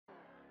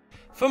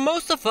For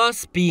most of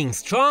us, being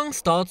strong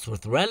starts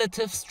with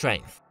relative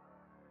strength.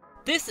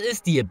 This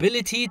is the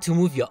ability to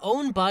move your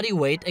own body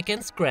weight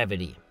against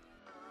gravity.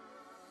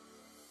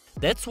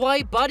 That's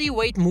why body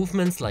weight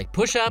movements like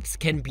push-ups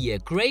can be a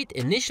great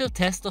initial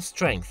test of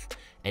strength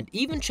and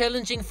even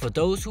challenging for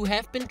those who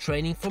have been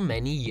training for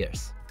many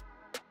years.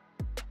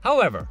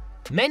 However,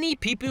 many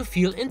people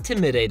feel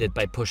intimidated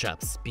by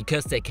push-ups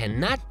because they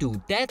cannot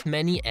do that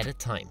many at a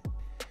time.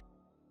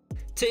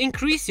 To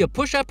increase your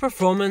push-up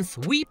performance,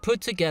 we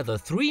put together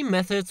 3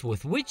 methods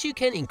with which you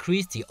can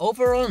increase the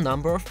overall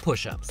number of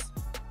push-ups.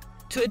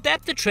 To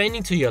adapt the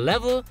training to your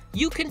level,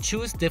 you can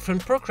choose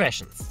different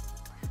progressions.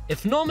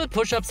 If normal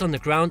push-ups on the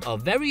ground are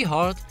very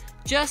hard,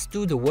 just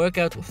do the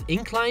workout with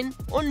incline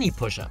or knee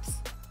push-ups.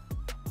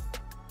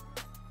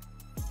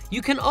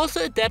 You can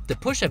also adapt the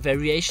push-up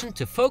variation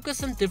to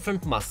focus on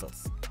different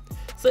muscles.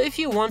 So if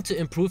you want to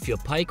improve your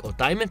pike or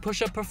diamond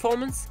push-up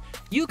performance,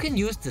 you can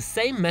use the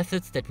same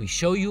methods that we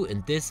show you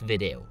in this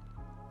video.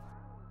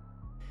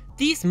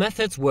 These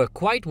methods work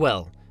quite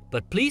well,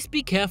 but please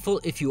be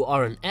careful if you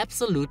are an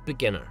absolute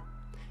beginner.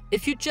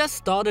 If you just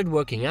started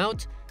working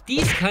out,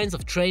 these kinds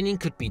of training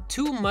could be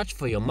too much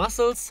for your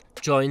muscles,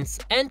 joints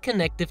and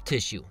connective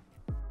tissue.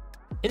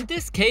 In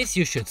this case,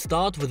 you should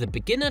start with a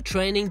beginner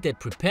training that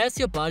prepares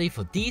your body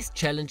for these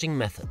challenging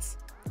methods.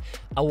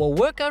 Our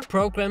workout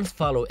programs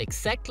follow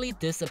exactly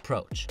this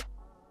approach.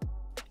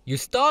 You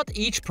start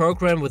each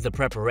program with the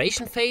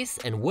preparation phase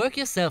and work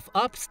yourself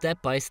up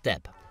step by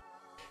step.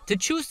 To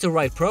choose the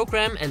right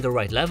program and the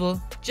right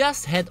level,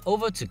 just head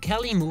over to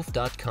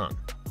calimove.com.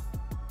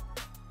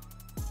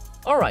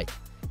 Alright,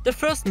 the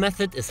first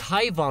method is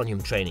high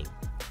volume training.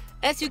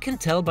 As you can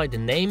tell by the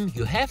name,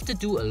 you have to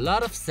do a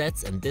lot of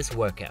sets in this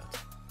workout.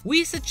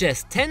 We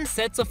suggest 10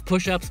 sets of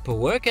push-ups per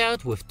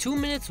workout with 2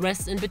 minutes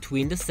rest in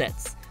between the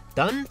sets,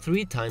 done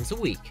 3 times a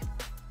week.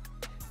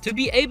 To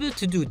be able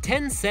to do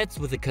 10 sets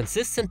with a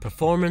consistent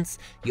performance,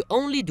 you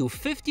only do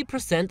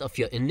 50% of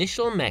your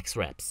initial max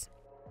reps.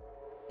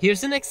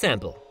 Here's an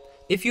example.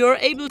 If you are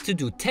able to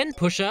do 10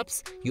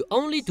 push-ups, you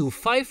only do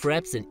 5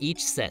 reps in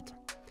each set.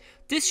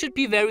 This should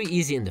be very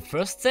easy in the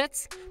first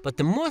sets, but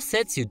the more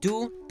sets you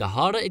do, the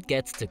harder it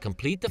gets to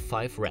complete the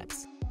 5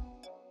 reps.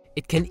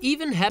 It can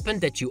even happen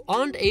that you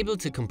aren't able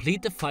to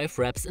complete the 5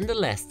 reps in the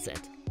last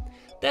set.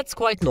 That's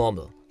quite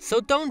normal, so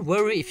don't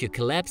worry if you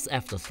collapse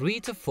after 3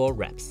 to 4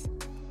 reps.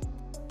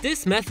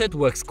 This method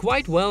works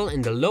quite well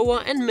in the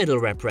lower and middle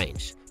rep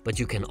range, but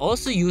you can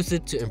also use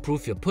it to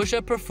improve your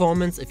push-up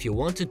performance if you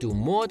want to do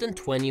more than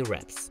 20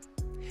 reps.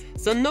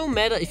 So no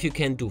matter if you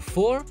can do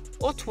 4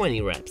 or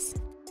 20 reps.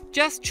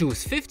 Just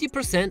choose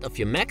 50% of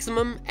your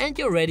maximum and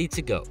you're ready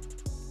to go.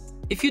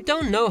 If you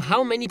don't know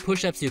how many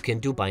push-ups you can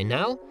do by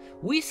now,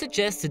 we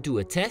suggest to do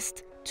a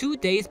test 2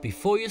 days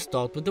before you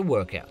start with the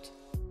workout.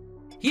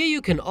 Here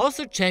you can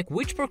also check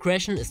which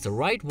progression is the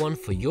right one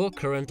for your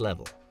current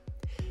level.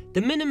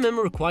 The minimum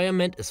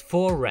requirement is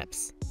 4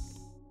 reps.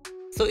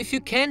 So if you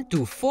can't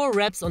do 4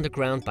 reps on the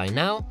ground by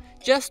now,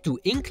 just do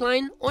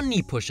incline or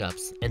knee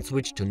push-ups and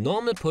switch to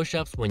normal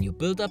push-ups when you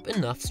build up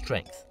enough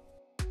strength.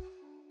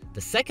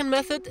 The second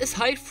method is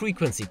high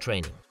frequency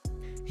training.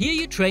 Here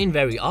you train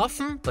very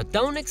often, but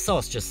don't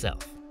exhaust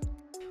yourself.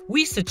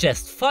 We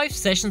suggest 5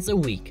 sessions a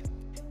week.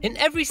 In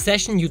every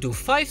session you do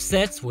 5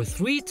 sets with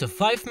 3 to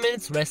 5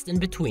 minutes rest in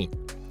between.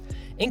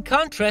 In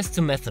contrast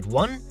to method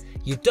 1,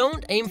 you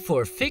don't aim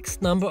for a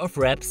fixed number of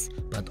reps,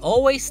 but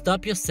always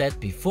stop your set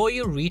before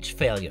you reach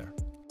failure.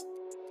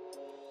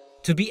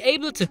 To be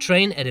able to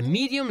train at a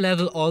medium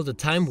level all the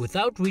time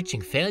without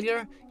reaching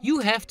failure, you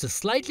have to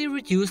slightly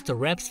reduce the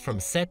reps from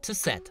set to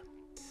set.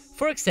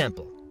 For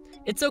example,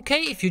 it's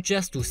okay if you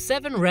just do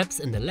 7 reps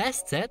in the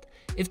last set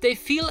if they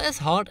feel as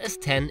hard as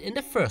 10 in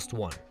the first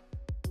one.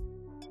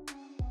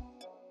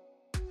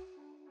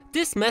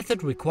 This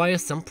method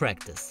requires some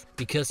practice,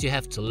 because you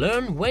have to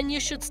learn when you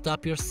should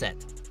stop your set.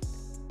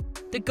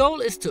 The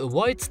goal is to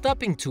avoid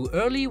stopping too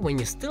early when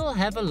you still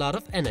have a lot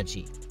of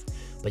energy.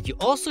 But you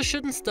also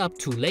shouldn't stop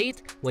too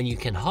late when you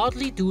can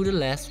hardly do the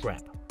last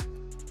rep.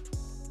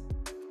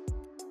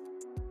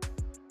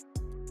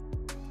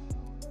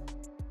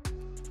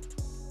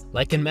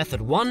 Like in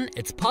method 1,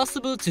 it's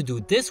possible to do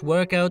this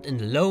workout in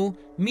the low,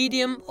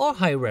 medium or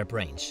high rep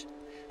range.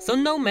 So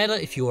no matter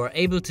if you are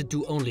able to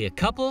do only a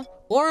couple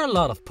or a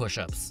lot of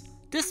push-ups,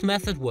 this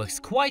method works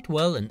quite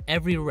well in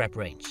every rep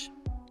range.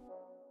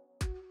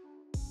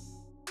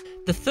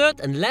 The third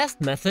and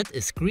last method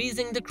is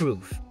greasing the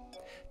groove.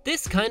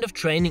 This kind of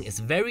training is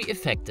very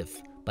effective,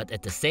 but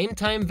at the same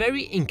time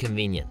very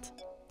inconvenient.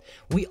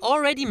 We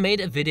already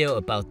made a video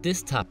about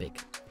this topic.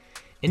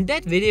 In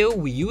that video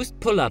we used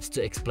pull-ups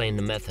to explain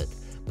the method,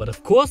 but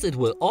of course it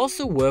will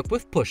also work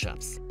with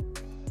push-ups.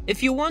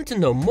 If you want to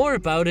know more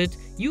about it,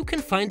 you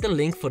can find the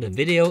link for the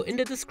video in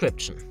the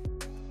description.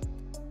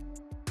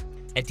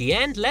 At the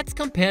end, let's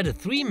compare the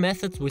 3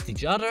 methods with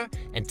each other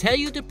and tell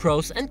you the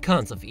pros and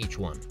cons of each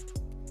one.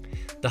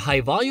 The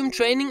high volume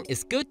training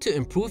is good to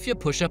improve your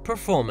push-up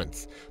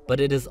performance, but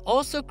it is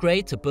also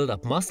great to build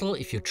up muscle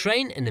if you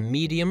train in a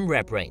medium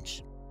rep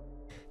range.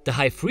 The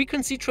high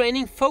frequency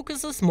training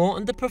focuses more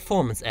on the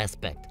performance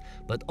aspect,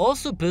 but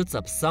also builds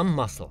up some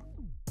muscle.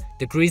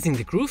 The Greasing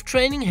the Groove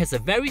training has a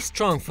very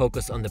strong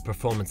focus on the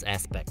performance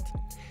aspect.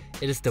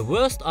 It is the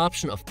worst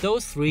option of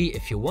those three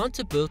if you want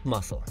to build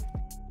muscle.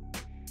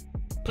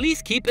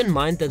 Please keep in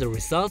mind that the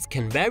results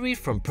can vary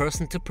from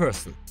person to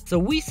person, so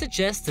we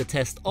suggest to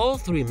test all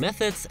three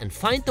methods and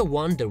find the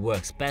one that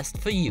works best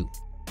for you.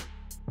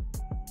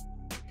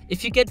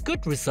 If you get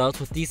good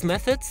results with these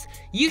methods,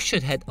 you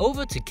should head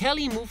over to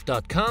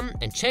CaliMove.com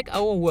and check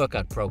our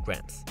workout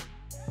programs.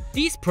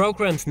 These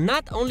programs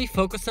not only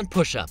focus on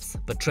push-ups,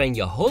 but train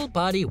your whole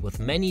body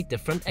with many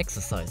different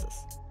exercises.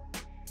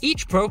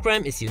 Each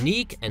program is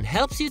unique and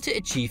helps you to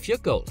achieve your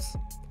goals.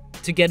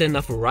 To get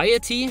enough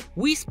variety,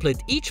 we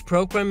split each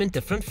program in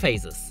different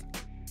phases.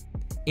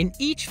 In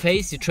each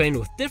phase you train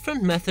with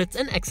different methods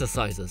and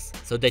exercises,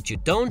 so that you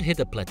don't hit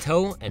a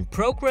plateau and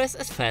progress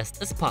as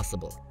fast as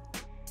possible.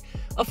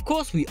 Of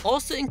course, we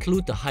also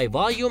include the high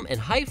volume and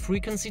high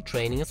frequency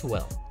training as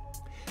well.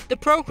 The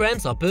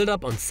programs are built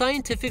up on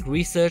scientific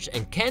research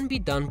and can be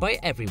done by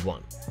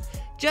everyone.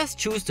 Just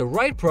choose the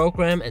right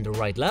program and the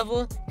right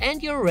level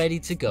and you're ready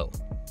to go.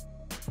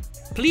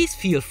 Please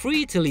feel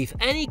free to leave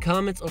any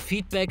comments or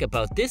feedback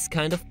about this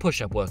kind of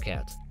push-up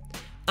workout.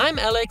 I'm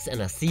Alex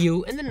and I'll see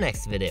you in the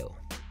next video.